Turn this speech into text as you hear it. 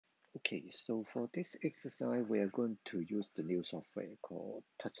Okay, so for this exercise, we are going to use the new software called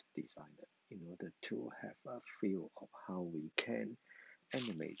TouchDesigner in order to have a feel of how we can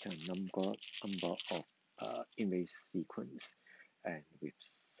animate a number of image sequence and with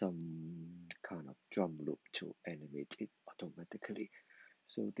some kind of drum loop to animate it automatically.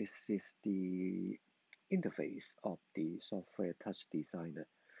 So this is the interface of the software TouchDesigner.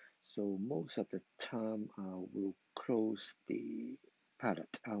 So most of the time I will close the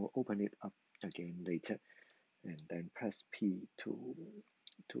palette. I'll open it up again later and then press P to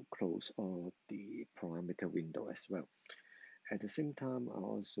close all the parameter window as well. At the same time, I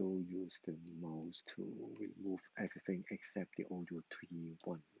also use the mouse to remove everything except the audio tree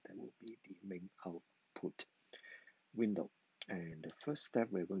one. That will be the main output window. And the first step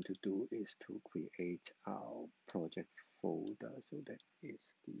we're going to do is to create our project folder. So that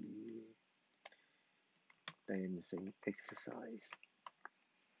is the dancing exercise.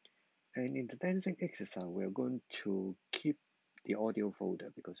 And in the dancing exercise, we're going to keep the audio folder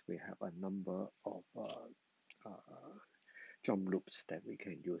because we have a number of drum loops that we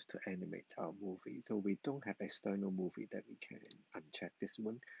can use to animate our movie. So we don't have external movie that we can uncheck this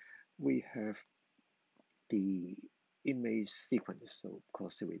one. We have the image sequence, so of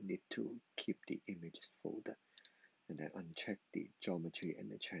course we need to keep the images folder and then uncheck the geometry and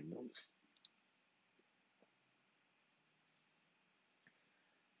the channels.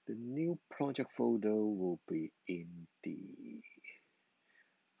 The new project folder will be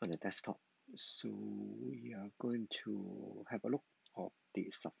on the desktop. So we are going to have a look of the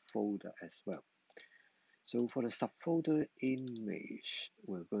subfolder as well. So for the subfolder image,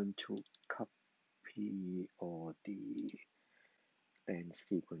 we're going to copy all the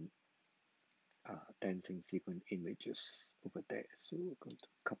dancing sequence images over there. So we're going to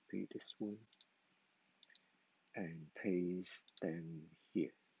copy this one and paste them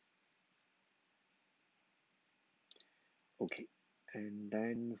here. Okay, and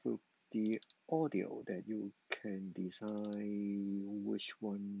then with the audio that you can design which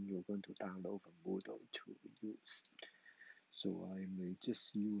one you're going to download from Moodle to use. So I may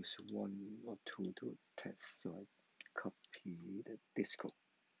just use one or two to test. So I copy the disco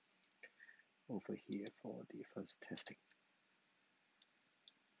over here for the first testing.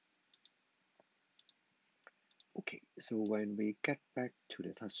 Okay, so when we get back to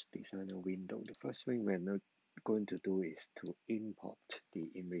the TouchDesigner window, the first thing we're not going to do is to import the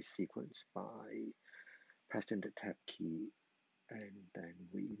image sequence by pressing the tab key, and then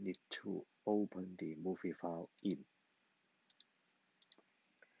we need to open the movie file in.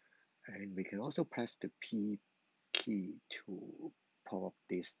 And we can also press the P key to pop up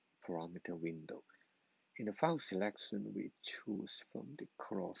this parameter window. In the file selection, we choose from the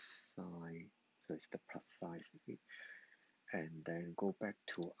cross sign, so it's the plus sign, and then go back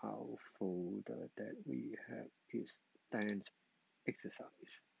to our folder that we have is dance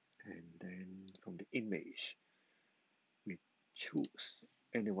exercise, and then from the image we choose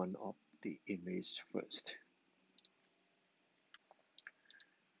any one of the image first,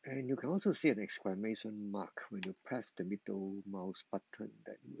 and you can also see an exclamation mark when you press the middle mouse button.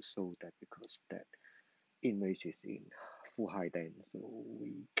 That will show that because that image is in full high def, so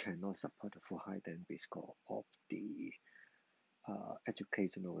we cannot support the full high def because of the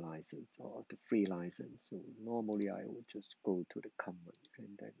educational license or the free license. So normally I would just go to the common and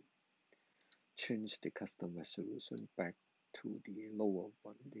then change the custom resolution back to the lower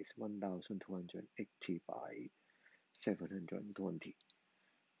one, this 1280 by 720.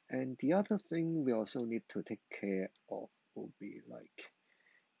 And the other thing we also need to take care of will be like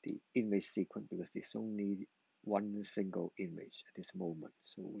the image sequence, because there's only one single image at this moment.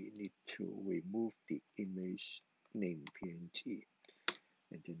 So we need to remove the image name PNG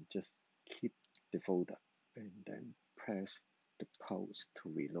and then just keep the folder and then press the pause to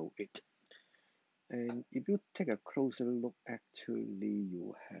reload it. And if you take a closer look, actually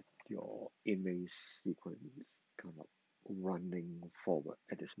you have your image sequence kind of running forward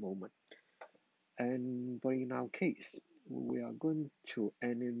at this moment. But in our case, we are going to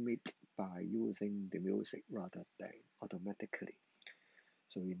animate by using the music rather than automatically.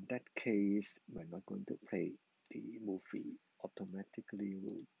 So in that case, we're not going to play the movie automatically.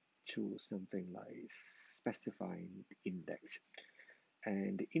 We'll choose something like specifying index.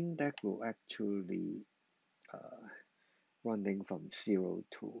 And the index will actually running from 0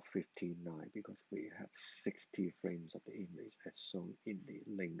 to 59 because we have 60 frames of the image as shown in the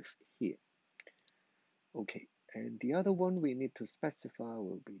links here. Okay, and the other one we need to specify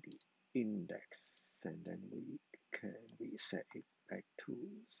will be the index, and then we can reset it back to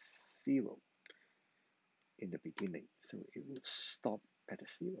 0 in the beginning, so it will stop at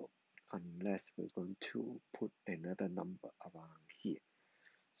 0. unless we're going to put another number around here.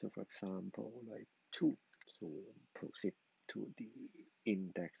 So for example, like 2. So proceed to the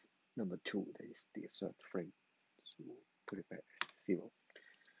index number 2, that is the third frame. So put it back as 0.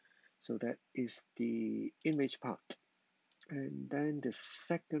 So that is the image part. And then the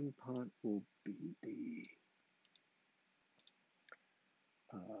second part will be the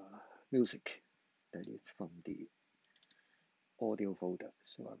music, that is from the audio folder.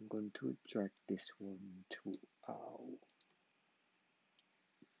 So I'm going to drag this one to our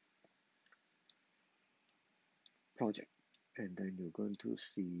project, and then you're going to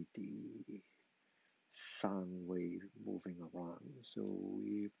see the sound wave moving around. So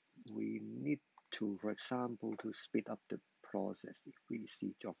we need to, for example, to speed up the process. If we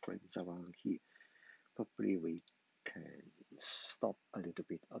see job frames around here, probably we can stop a little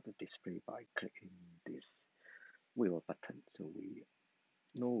bit of the display by clicking this wheel button, so we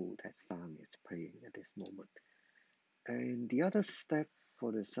know that sound is playing at this moment. And the other step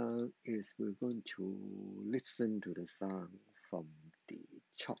for the sound is we're going to listen to the sound from the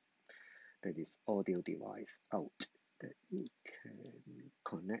chop, that is audio device out, that you can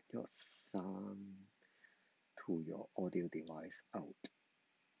connect your sound to your audio device out.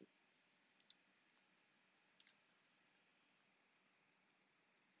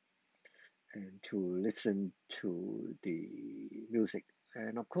 And to listen to the music.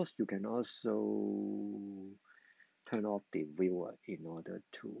 And of course, you can also turn off the viewer in order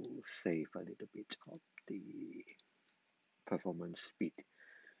to save a little bit of the performance speed.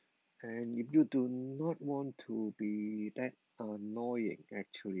 And if you do not want to be that annoying,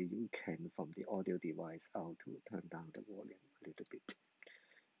 actually you can from the audio device out to turn down the volume a little bit,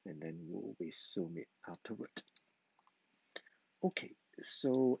 and then we'll resume it afterward. Okay,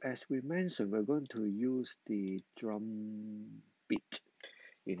 so as we mentioned, we're going to use the drum beat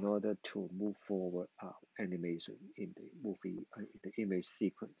in order to move forward our animation in the movie, in the image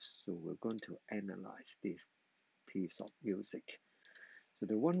sequence. So we're going to analyze this piece of music. So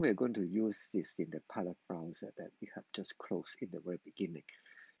the one we're going to use is in the palette browser that we have just closed in the very beginning.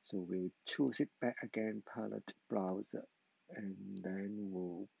 So we'll choose it back again, palette browser, and then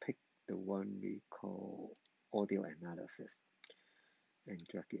we'll pick the one we call audio analysis and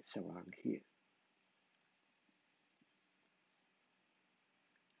drag it around here.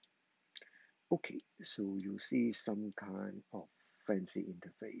 Okay, so you see some kind of fancy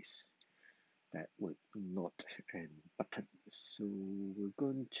interface that with not and button. So we're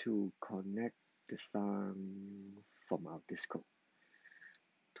going to connect the sound from our Discord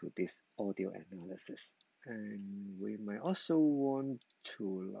to this audio analysis, and we might also want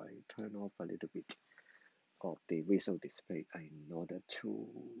to like turn off a little bit of the visual display in order to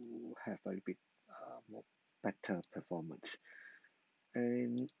have a bit more better performance.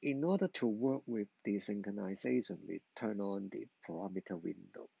 And in order to work with the synchronization, we turn on the parameter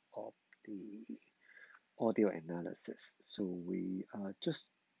window of the audio analysis. So we are just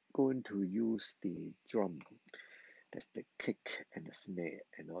going to use the drum, that's the kick and the snare,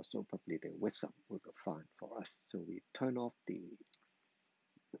 and also probably the whistle will be fine for us. So we turn off the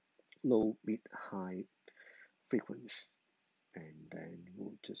low, mid, high frequency, and then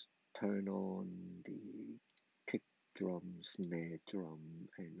we'll just turn on the kick drum, snare drum,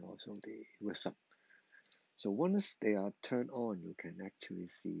 and also the whistle. So once they are turned on, you can actually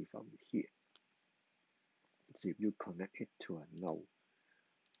see from here. So if you connect it to a node,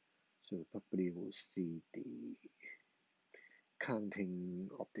 so you probably will see the counting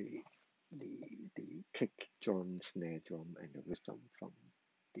of the kick drum, snare drum, and the rhythm from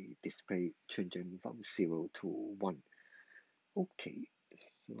the display changing from 0 to 1. Okay,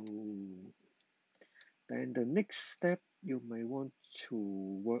 so then the next step you may want to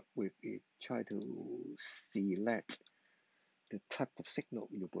work with is try to select the type of signal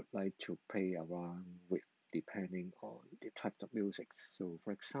you would like to play around with depending on the type of music. So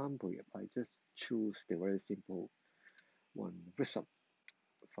for example, if I just choose the very simple one rhythm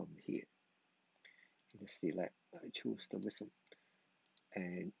from here, in the select, I choose the rhythm,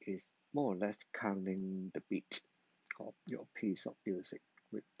 and it's more or less counting the beat of your piece of music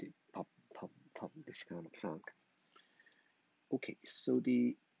with the pop, pop, pop, this kind of sound. Okay, so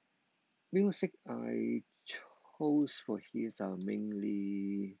the music I chose for here are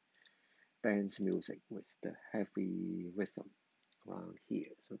mainly dance music with the heavy rhythm around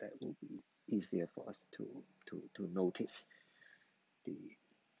here, so that will be easier for us to notice the,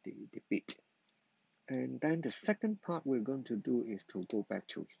 the beat. And then the second part we're going to do is to go back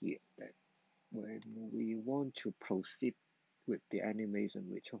to here, that when we want to proceed with the animation,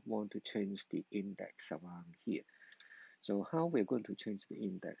 we just want to change the index around here. So how we're going to change the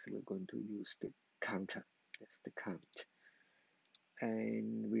index? We're going to use the counter. That's the count.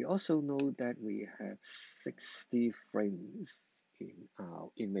 And we also know that we have 60 frames in our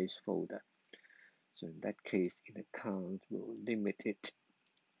image folder. So in that case, in the count, we'll limit it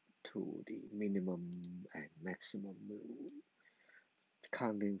to the minimum and maximum. We'll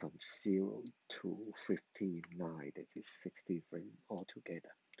counting from 0 to 59, that is 60 frames altogether.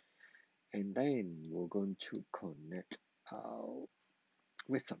 And then we're going to connect our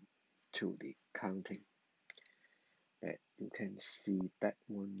rhythm to the counting. That you can see that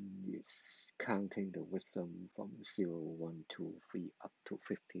one is counting the rhythm from 0, 1, 2, 3 up to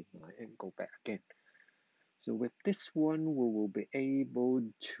 59 and go back again. So with this one, we will be able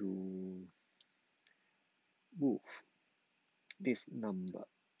to move this number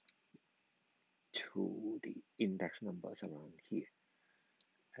to the index numbers around here.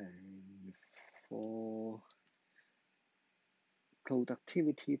 And for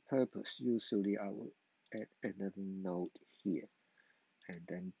productivity purpose, usually I will add another node here. And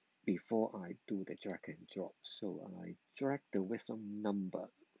then before I do the drag and drop, so I drag the rhythm number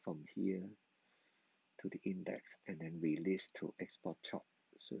from here to the index and then release to export chop.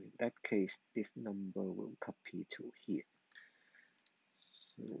 So in that case, this number will copy to here.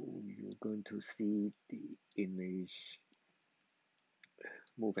 So you're going to see the image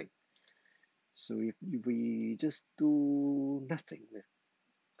moving. So if we just do nothing with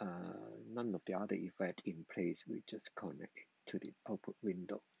none of the other effect in place, we just connect it to the output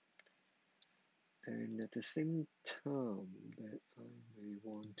window. And at the same time that I may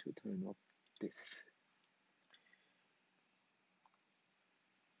want to turn off this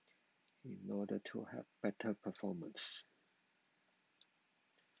in order to have better performance.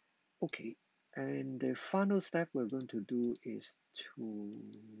 Okay, and the final step we're going to do is to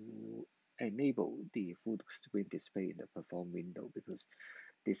enable the full screen display in the perform window, because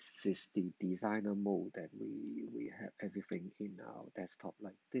this is the designer mode that we have everything in our desktop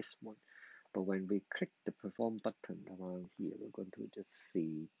like this one. But when we click the perform button around here, we're going to just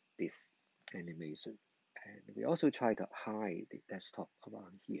see this animation. And we also try to hide the desktop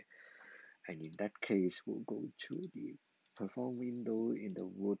around here. And in that case, we'll go to the perform window in the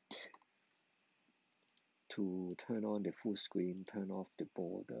root to turn on the full screen, turn off the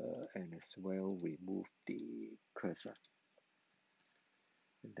border, and as well remove the cursor.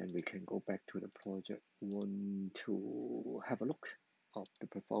 And then we can go back to the project one to have a look of the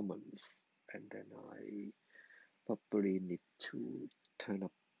performance. And then I probably need to turn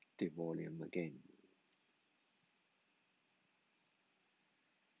up the volume again.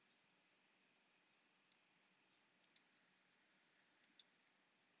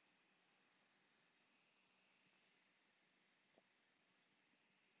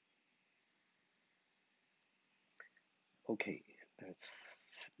 Okay,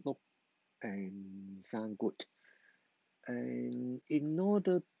 that's look and sound good. And in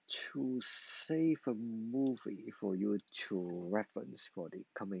order to save a movie for you to reference for the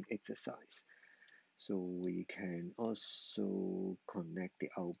coming exercise, so we can also connect the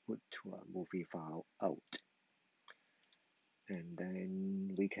output to a movie file out. And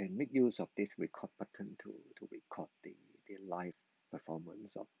then we can make use of this record button to record the live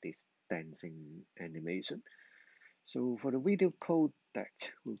performance of this dancing animation. So for the video codec,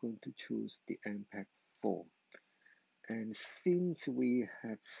 we're going to choose the MPEG-4. And since we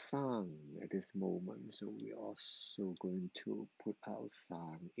have sound at this moment, so we're also going to put our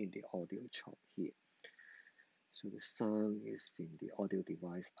sound in the audio chop here. So the sound is in the audio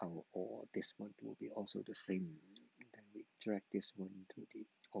device out, or this one will be also the same. Then we drag this one to the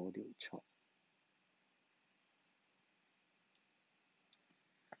audio chop.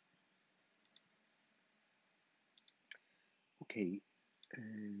 Okay,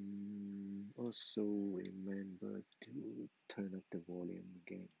 and also remember to turn up the volume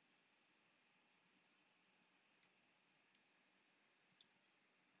again.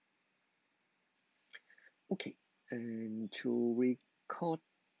 Okay, and to record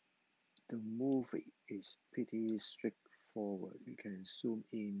the movie is pretty straightforward. You can zoom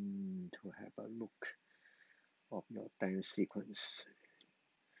in to have a look of your dance sequence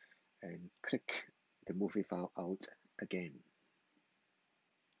and click the movie file out again.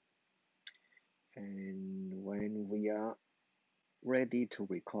 And when we are ready to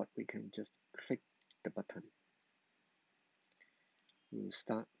record, we can just click the button. We'll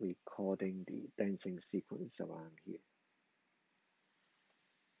start recording the dancing sequence around here.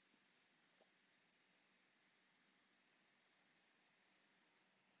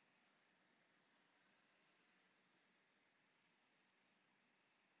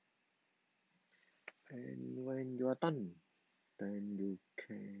 And when you are done, then you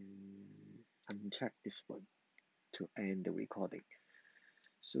can uncheck this one to end the recording.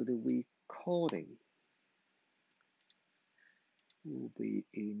 So the recording will be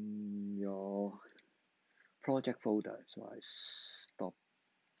in your project folder. So I stop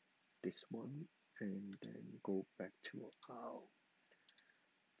this one and then go back to our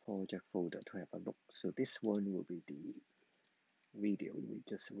project folder to have a look. So this one will be the video we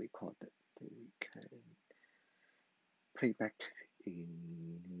just recorded. So we can play back in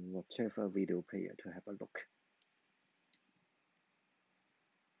whatever video player to have a look.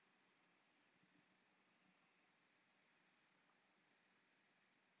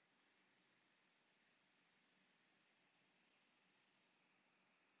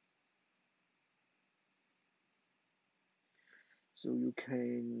 So you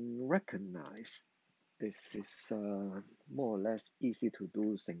can recognize this is more or less easy to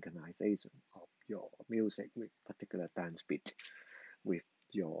do synchronization of your music with particular dance beat with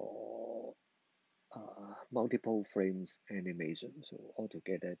your multiple frames animation. So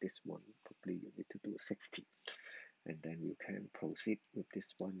altogether this one probably you need to do 60, and then you can proceed with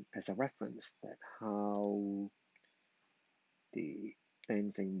this one as a reference that how the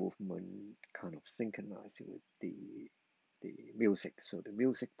dancing movement kind of synchronize with the music. So the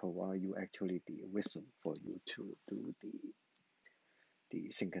music provide you actually the rhythm for you to do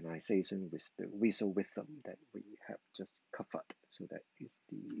the synchronization with the visual rhythm that we have just covered. So that is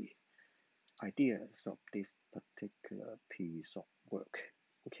the ideas of this particular piece of work.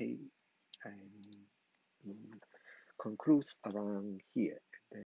 Okay, and concludes around here.